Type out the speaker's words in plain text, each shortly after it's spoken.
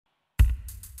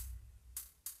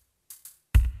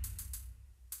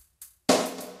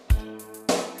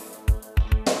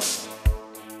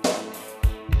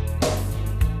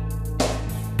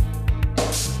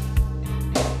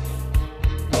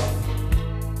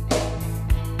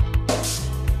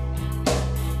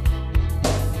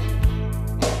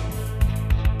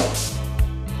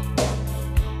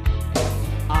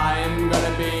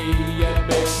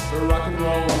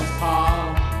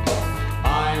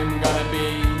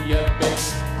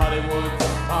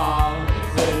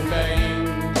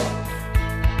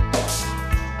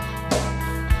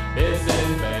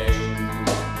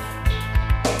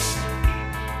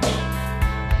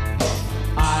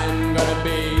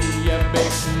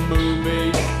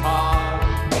movie star.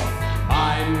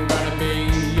 I'm gonna be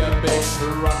a big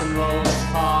rock and roll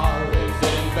star. Is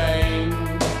it in vain?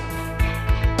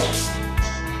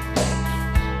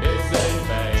 Is it in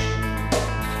vain?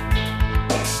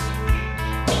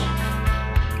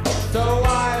 So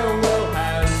I will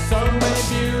have so many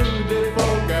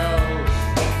beautiful girls.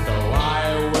 So I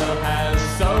will have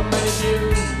so many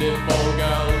beautiful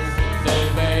girls. Is it in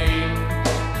vain?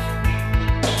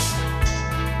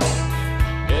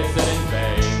 Is it in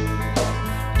vain?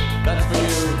 That's for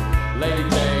you, Lady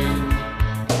Jane.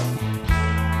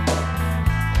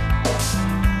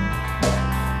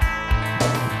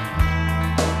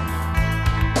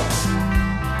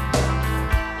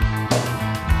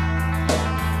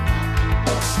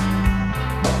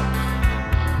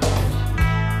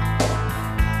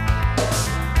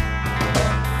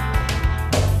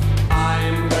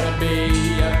 I'm gonna be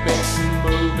a big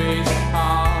movie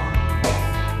star.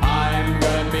 I'm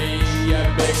gonna be a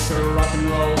big rock and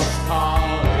roll star.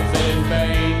 Is it in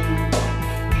vain?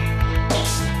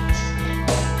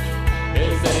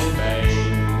 Is it in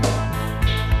vain?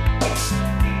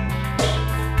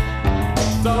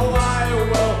 So I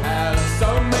will have so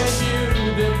many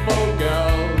beautiful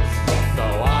girls. So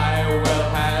I will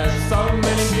have so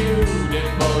many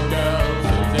beautiful girls.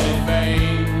 Is it in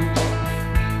vain?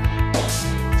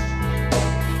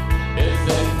 Is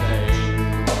it in vain?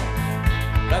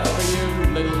 That's for you,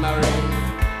 little Mary.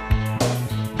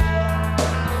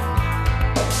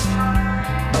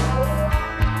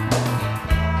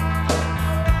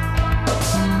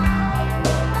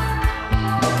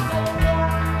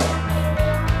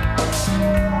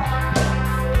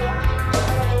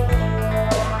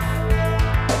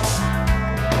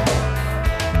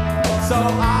 So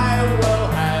I will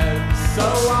have, so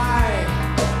I,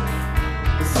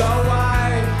 so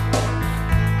I,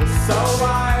 so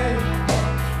I,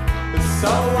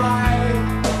 so I.